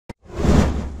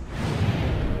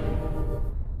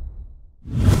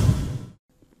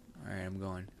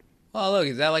going. Oh, look,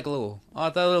 is that like a little... Oh, I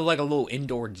thought it was like a little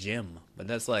indoor gym. But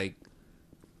that's like...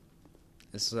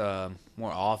 It's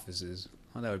more offices.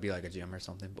 I thought that would be like a gym or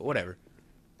something. But whatever.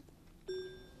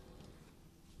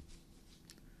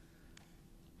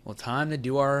 Well, time to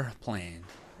do our plan.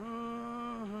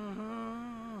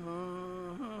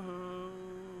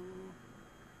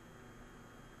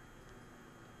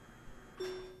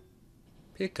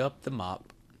 Pick up the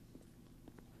mop.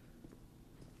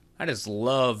 I just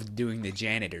love doing the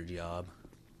janitor job.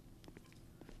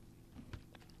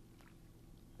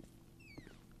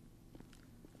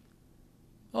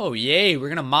 Oh, yay. We're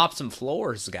going to mop some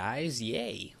floors, guys.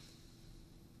 Yay.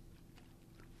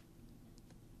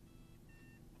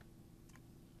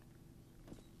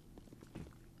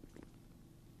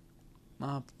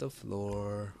 Mop the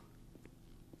floor.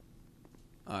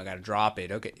 Oh, I got to drop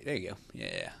it. Okay, there you go.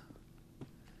 Yeah.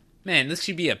 Man, this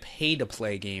should be a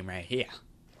pay-to-play game right here.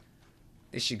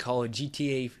 They should call it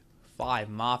GTA 5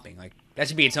 mopping. Like, that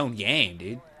should be its own game,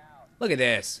 dude. Look at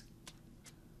this.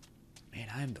 Man,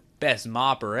 I'm the best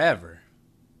mopper ever.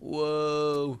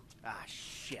 Whoa. Ah,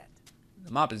 shit.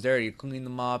 The mop is dirty. Clean the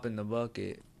mop in the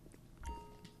bucket.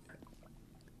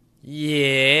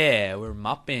 Yeah, we're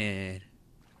mopping.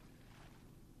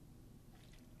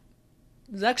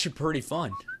 It's actually pretty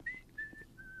fun.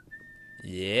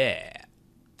 Yeah.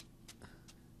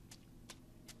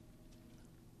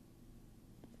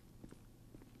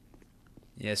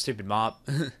 Yeah, stupid mop.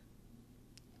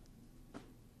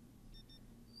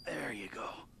 There you go.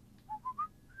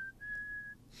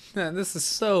 Man, this is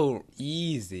so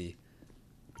easy.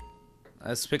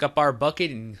 Let's pick up our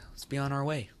bucket and let's be on our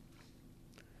way.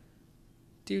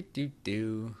 Do do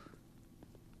do.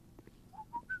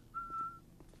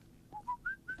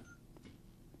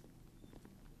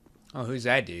 Oh, who's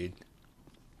that dude?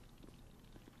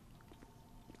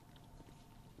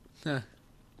 Huh.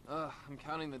 I'm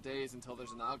counting the days until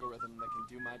there's an algorithm that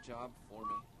can do my job for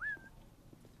me.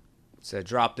 So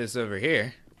drop this over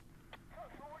here.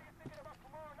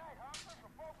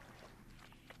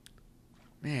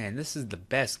 Man, this is the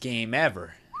best game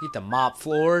ever. Get to mop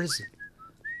floors.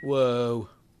 Whoa.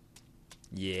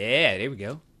 Yeah, there we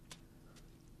go.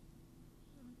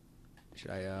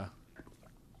 Should I,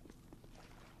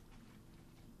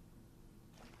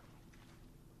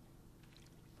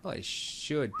 Probably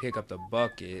should pick up the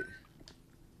bucket.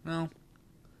 No.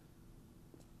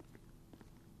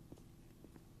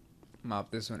 Mop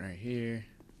this one right here.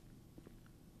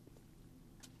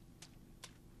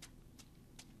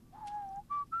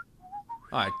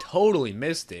 Oh, I totally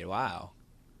missed it. Wow.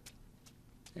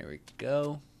 There we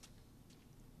go.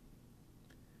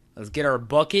 Let's get our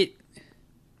bucket.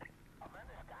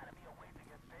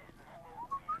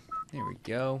 There we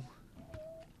go.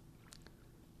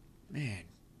 Man.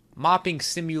 Mopping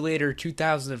Simulator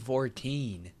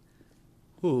 2014.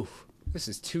 Oof. This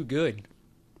is too good.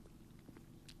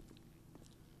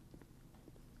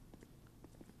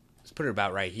 Let's put it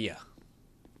about right here.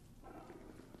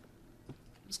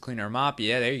 Let's clean our mop.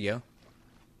 Yeah, there you go.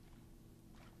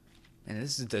 Man,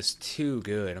 this is just too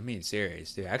good. I'm being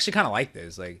serious, dude. I actually kind of like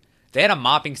this. Like, if they had a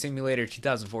Mopping Simulator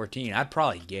 2014, I'd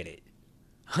probably get it.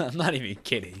 I'm not even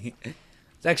kidding.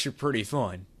 It's actually pretty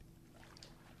fun.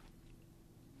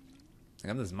 Like,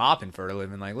 I'm just mopping for a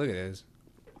living. Like, look at this.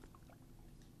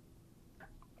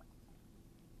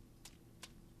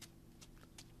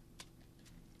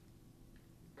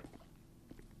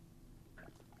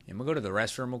 I'm gonna go to the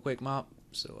restroom real quick, mop.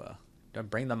 So, do I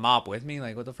bring the mop with me?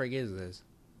 Like, what the frick is this?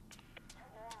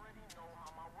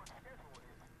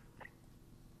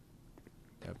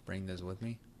 Do I bring this with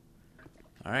me?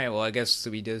 Alright, well, I guess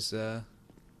we just,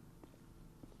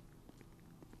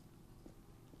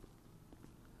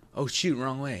 Oh, shoot,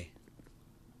 wrong way.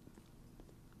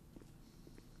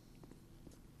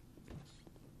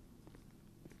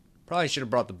 Probably should have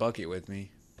brought the bucket with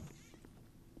me.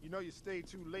 You know you stayed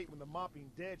too late when the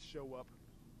mopping dead show up.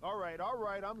 All right,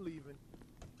 I'm leaving.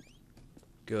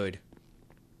 Good.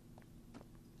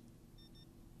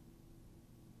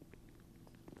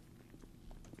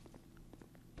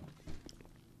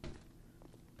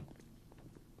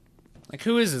 Like,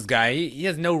 who is this guy? He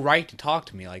has no right to talk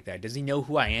to me like that. Does he know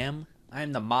who I am? I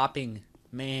am the mopping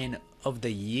man of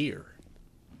the year.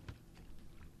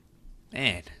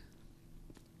 Man.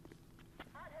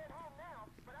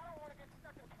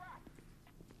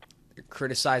 You're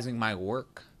criticizing my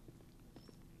work?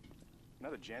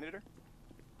 Another janitor?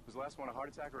 Was the last one a heart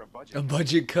attack or a budget? A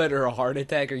budget cut or a heart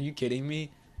attack? Are you kidding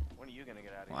me? When are you gonna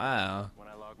get out of here? Wow. When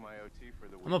I log my OT for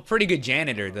the week. I'm a pretty good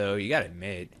janitor, though. You gotta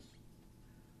admit.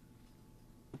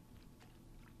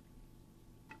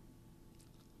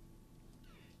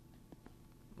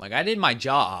 Like, I did my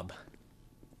job.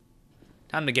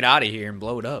 Time to get out of here and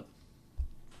blow it up.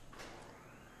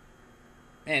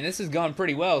 Man, this has gone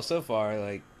pretty well so far.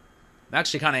 Like, I'm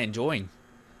actually kind of enjoying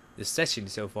this session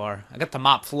so far. I got to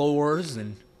mop floors,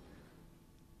 and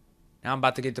now I'm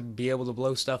about to get to be able to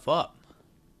blow stuff up.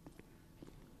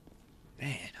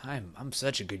 Man, I'm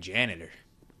such a good janitor.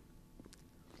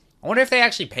 I wonder if they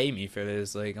actually pay me for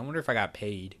this. Like, I wonder if I got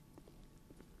paid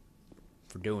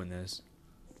for doing this.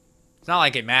 It's not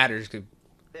like it matters, because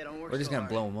we're just going to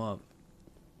blow them up.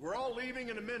 We're all leaving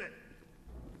in a minute.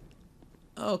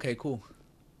 Oh, okay, cool.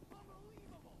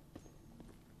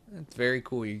 That's very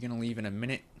cool. You're going to leave in a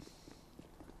minute.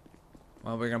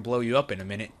 Well, we're going to blow you up in a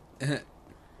minute.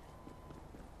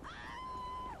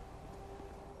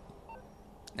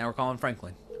 Now we're calling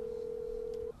Franklin.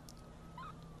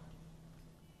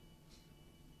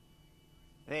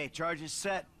 Hey, charge is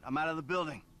set. I'm out of the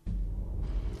building.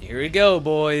 Here we go,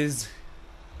 boys.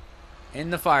 In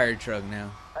the fire truck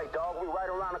now. Hey, dog, we right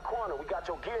around the corner. We got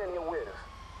your gear in here with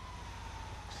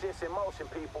us. Shit's in motion,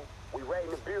 people. We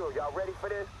raiding the bureau. Y'all ready for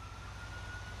this?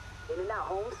 In and out,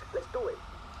 Holmes. Let's do it.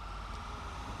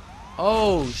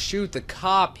 Oh, shoot. The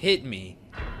cop hit me.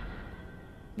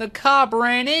 The cop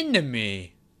ran into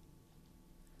me.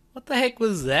 What the heck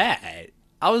was that?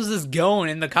 I was just going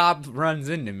and the cop runs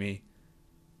into me.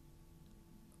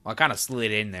 Well, I kind of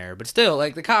slid in there. But still,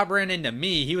 like, the cop ran into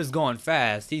me. He was going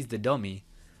fast. He's the dummy.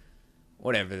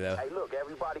 Whatever, though. Hey, look,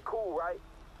 everybody cool, right?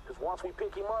 Because once we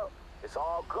pick him up, it's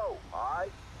all go, all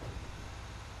right?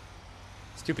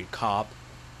 Stupid cop.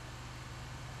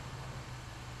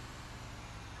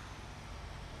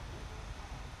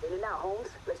 In and out, Holmes.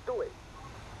 Let's do it.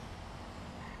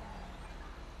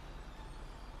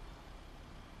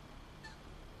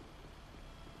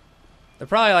 They're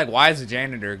probably like, why is the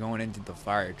janitor going into the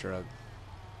fire truck?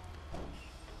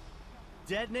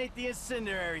 Detonate the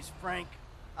incendiaries, Frank.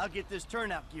 I'll get this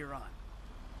turnout gear on.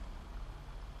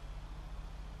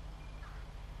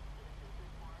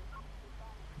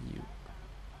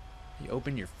 You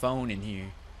open your phone in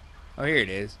here. Oh, here it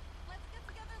is. Let's get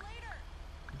together later.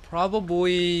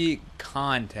 Probably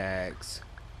contacts.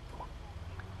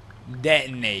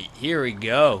 Detonate. Here we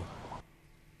go.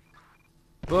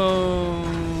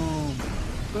 Boom.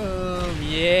 Boom.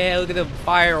 Yeah, look at the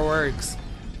fireworks.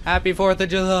 Happy 4th of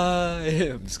July.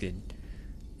 I'm just kidding.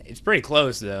 It's pretty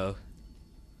close, though.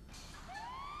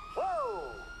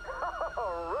 Whoa!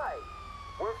 All right.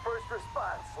 We're first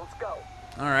response. Let's go.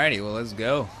 Alrighty, well, let's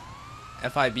go.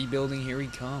 FIB building, here we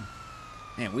come.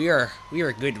 Man, we are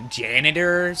good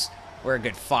janitors. We're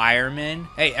good firemen.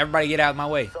 Hey, everybody get out of my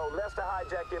way. So Lester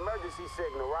hijacked the emergency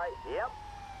signal, right? Yep.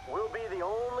 We'll be the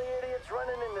only idiots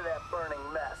running into that burning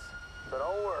mess. So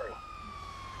don't worry.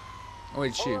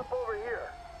 Wait, Pull shoot. up over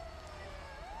here.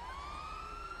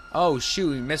 Oh, shoot,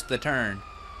 we missed the turn.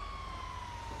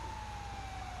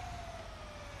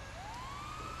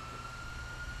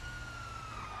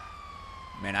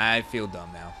 Man, I feel dumb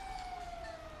now.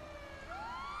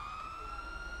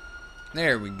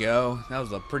 There we go. That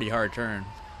was a pretty hard turn.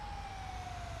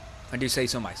 I do say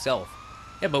so myself.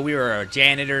 Yeah, but we were a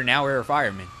janitor, now we're a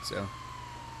fireman, so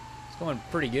it's going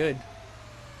pretty good.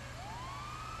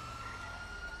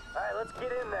 All right, let's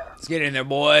get in there. Let's get in there,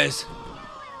 boys.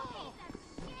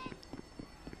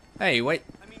 Hey, wait.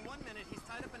 I mean, 1 minute he's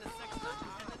tied up in a sex dungeon,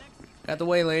 and the next he's Got the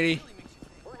way, lady. really makes you think.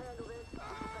 We'll handle this.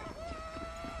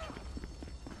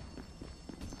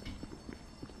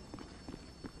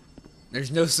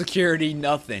 There's no security,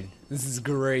 nothing. This is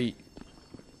great.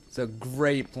 It's a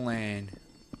great plan.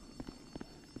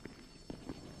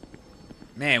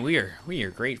 Man, we are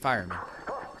great firemen.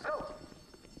 Come on, let's go. All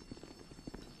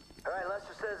right,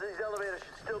 Lester says these elevators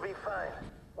should still be fine.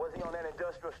 Was he on that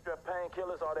industrial strep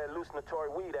painkillers or that hallucinatory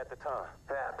weed at the time?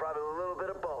 Yeah, probably a little bit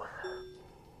of both.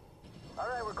 All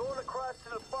right, we're going across to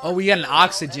the far Oh, we got an side,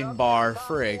 oxygen and up bar, to the top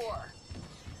frig. floor.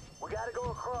 We gotta go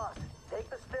across. Take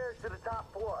the stairs to the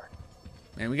top floor.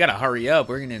 Man, we gotta hurry up.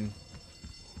 We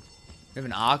have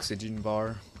an oxygen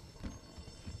bar.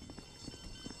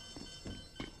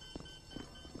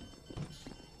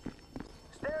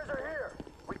 Stairs are here.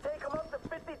 We take them up to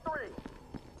 53.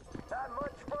 Not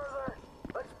much further.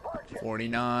 Let's punch it.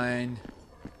 49,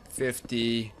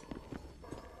 50.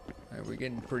 Alright, we're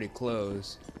getting pretty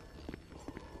close.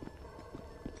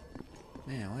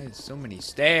 Man, why is so many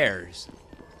stairs?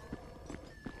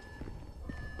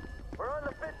 We're on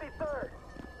the 53rd.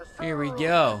 The Here we sewer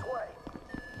go. room this way.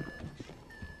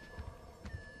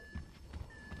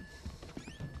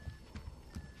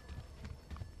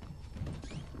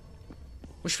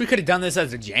 Wish we could have done this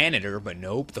as a janitor, but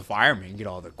nope, the firemen get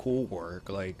all the cool work.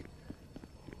 Like,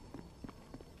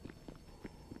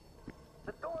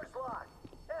 The door's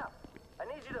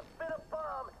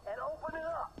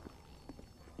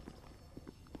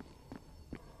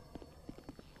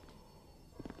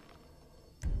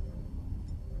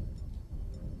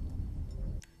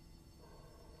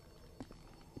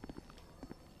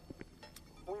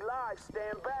 5,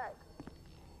 stand back.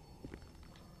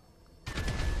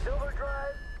 Silver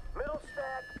drive, middle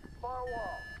stack, far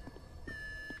wall.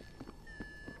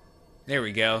 There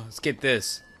we go. Let's get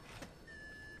this.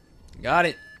 Got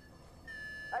it.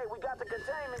 Hey, we got the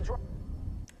containment drive.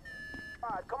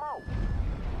 Alright, come on.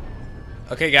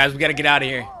 Okay, guys, we gotta get out of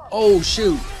here. Oh,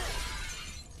 shoot.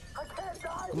 I can't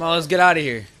die. Come on, let's get out of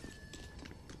here.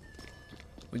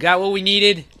 We got what we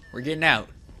needed. We're getting out.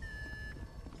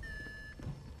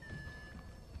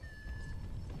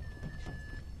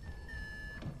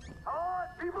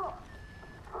 Alright, people.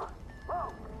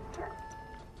 Oh, shit.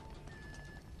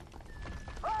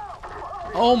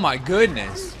 Oh, my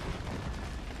goodness.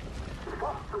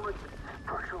 Fuck, so much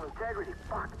structural integrity.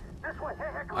 Fuck. This way. Hey,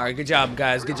 come on. Alright, good job,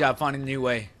 guys. Good job finding a new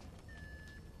way.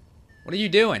 What are you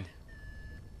doing?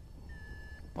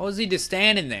 What was he just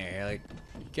standing there? Like,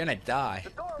 you're gonna die. The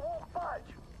door won't budge.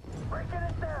 Breaking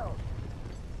it down.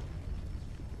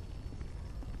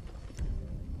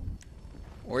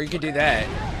 Or you could do that.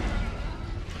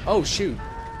 Oh, shoot.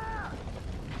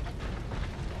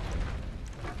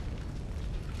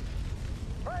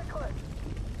 Franklin,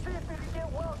 see if you can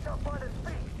get Welch up on his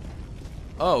feet.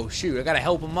 Oh, shoot. I gotta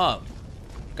help him up.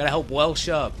 Gotta help Welsh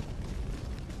up.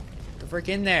 Get the frick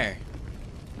in there.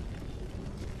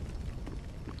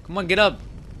 Come on, get up.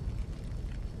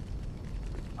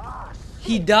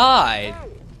 He died.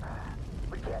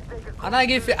 We can't take a How did I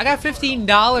get? I got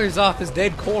 $15 off his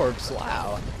dead corpse.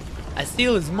 Wow. I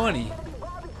steal his money.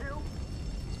 barbecue.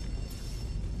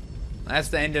 That's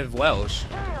the end of Welsh.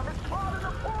 Damn, it's falling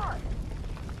apart.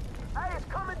 Hey, it's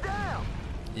coming down.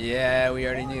 Yeah, we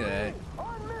already knew that.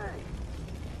 On me.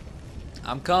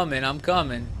 I'm coming. I'm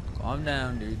coming. Calm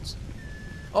down, dudes.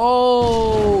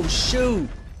 Oh, shoot.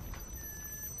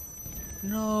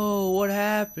 No, what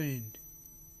happened?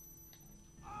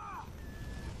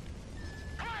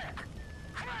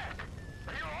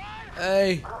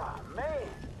 Hey. Oh, man,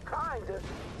 kinda.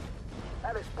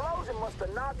 That explosion must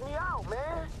have knocked me out,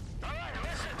 man.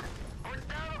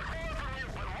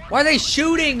 Why are they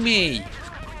shooting me?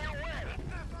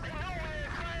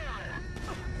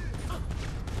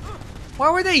 Why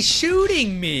were they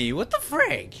shooting me? What the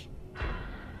frick?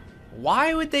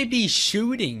 Why would they be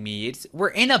shooting me? We're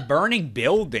in a burning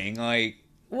building. Like,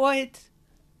 what?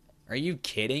 Are you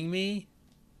kidding me?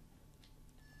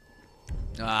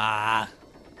 Ah.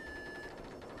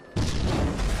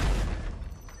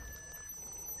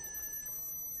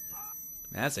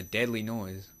 That's a deadly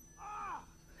noise.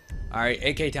 Alright,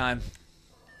 AK time.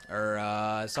 Or,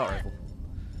 assault rifle.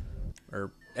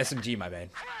 Or SMG, my bad.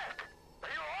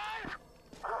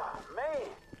 Oh, man,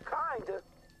 kinda.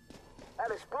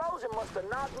 That explosion must have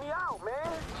knocked me out,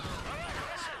 man.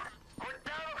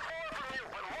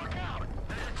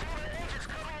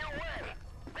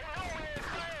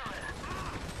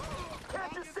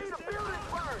 Can't you see the building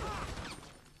burning?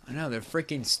 I know, they're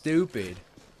freaking stupid.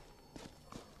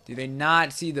 Do they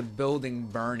not see the building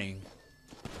burning?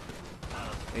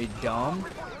 They dumb? It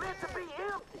was meant to be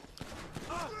empty.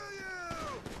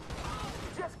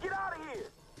 Just get out of here.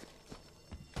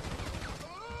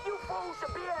 You fools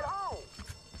should be at home.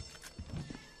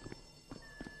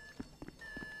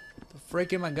 The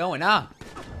frick am I going? Ah!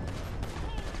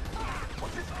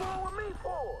 What's this going with me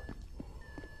for?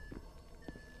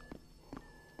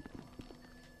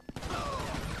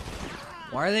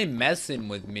 Why are they messing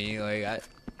with me? Like, I...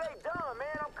 Stay done,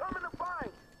 man. I'm coming to find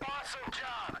you. Awesome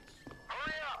job.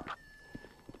 Hurry up.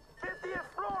 50th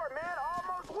floor, man.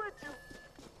 Almost with you.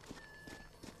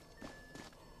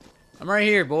 I'm right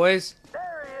here, boys.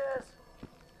 There he is.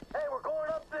 Hey, we're going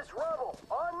up this rubble.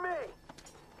 On me.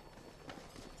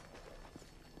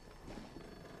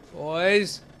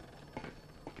 Boys?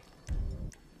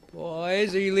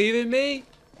 Boys, are you leaving me?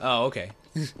 Oh, okay.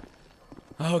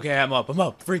 Okay, I'm up.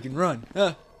 Freaking run.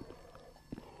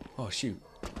 Oh, shoot.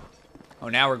 Oh,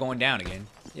 now we're going down again.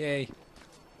 Yay.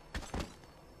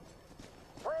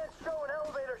 Plans show an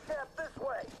elevator shaft this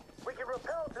way. We can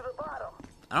rappel to the bottom.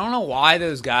 I don't know why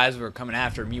those guys were coming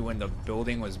after me when the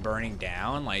building was burning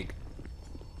down. Like,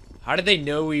 how did they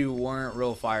know we weren't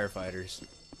real firefighters?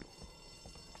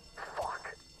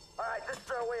 Fuck. All right, this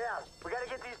is our way out. We gotta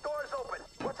get these doors open.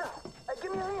 What's up? Hey,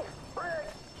 give me a hand. Rick,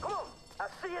 come on. I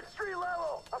see it street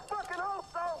level. I fucking hope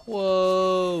so.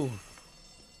 Whoa.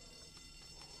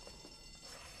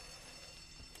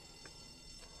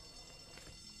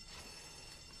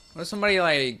 What if somebody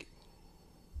like...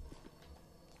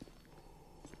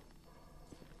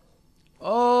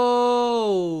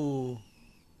 Oh.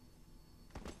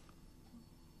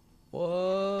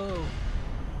 Whoa.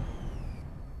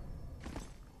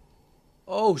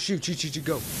 Oh, shoot,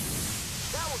 go.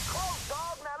 That was close,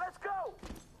 dog. Now let's go.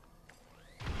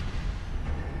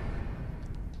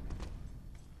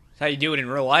 how you do it in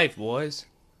real life, boys.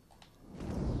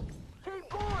 Keep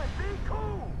going, be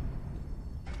cool.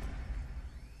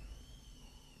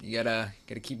 You gotta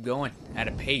keep going at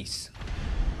a pace.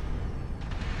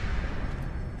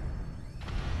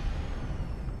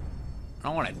 I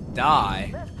don't want to die.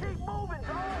 Let's keep moving,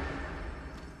 dog.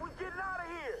 We're getting out of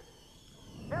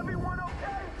here. Everyone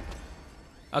okay?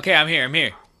 Okay, I'm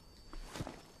here.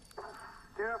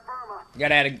 Terra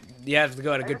firma. You have to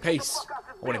go at a good pace.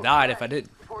 I would have died if I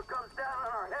didn't. Before it comes down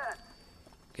on our heads.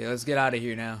 Okay, let's get out of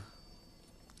here now.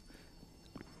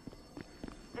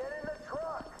 Get in the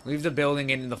truck. Leave the building,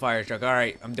 get into the fire truck.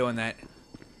 Alright, I'm doing that.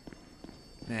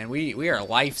 Man, we are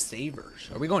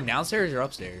lifesavers. Are we going downstairs or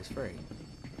upstairs? Freak.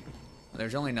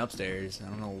 There's only an upstairs. I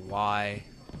don't know why.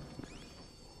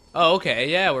 Oh, okay.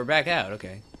 Yeah, we're back out.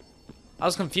 Okay. I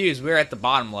was confused. We were at the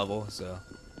bottom level, so.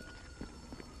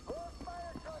 Those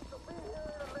fire trucks will be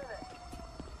here in a minute.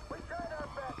 We tried our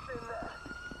best in there.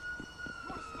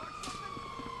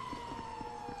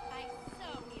 I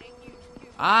so need a huge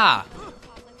scoop Ah! of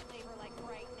chocolate flavor like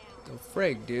right now. The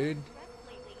frig, dude. Rest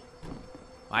lately. Am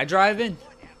I driving?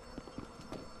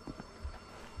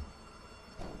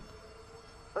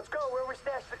 Let's go where we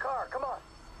stashed the car. Come on.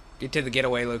 Get to the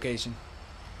getaway location.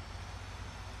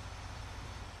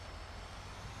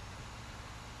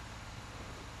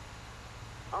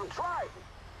 I'm driving.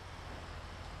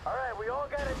 All right, we all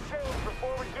gotta change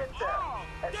before we get there.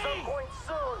 At some point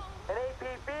soon, an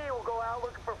APB will go out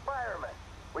looking for firemen.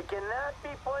 We cannot be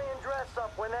playing dress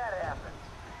up when that happens.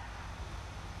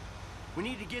 We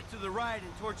need to get to the right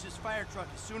and torch this fire truck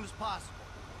as soon as possible.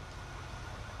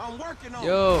 I'm working on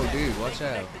Yo, it. dude, watch They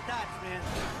out. connect the dots, man.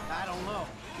 I don't know.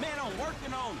 Man, I'm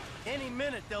working on it. Any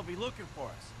minute they'll be looking for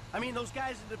us. I mean, those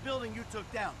guys in the building you took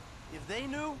down. If they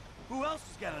knew, who else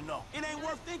is gonna know? It ain't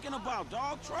worth thinking about,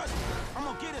 dog. Trust me. I'm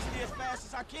gonna get us there as fast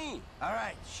as I can. All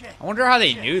right, shit. I wonder how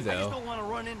they Shit, knew, I just though. don't want to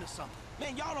run into something.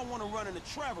 Man, y'all don't want to run into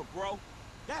Trevor, bro.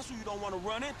 That's who you don't want to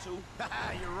run into.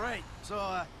 You're right.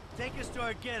 So, take us to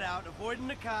our get out, avoiding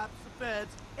the cops, the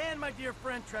feds, and my dear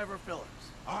friend Trevor Phillips.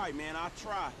 All right, man, I'll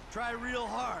try. Try real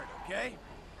hard, okay?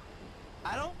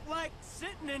 I don't like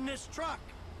sitting in this truck.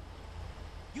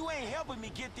 You ain't helping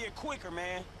me get there quicker,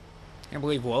 man. Can't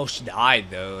believe Welsh died,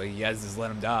 though. You guys just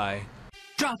let him die.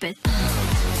 Drop it.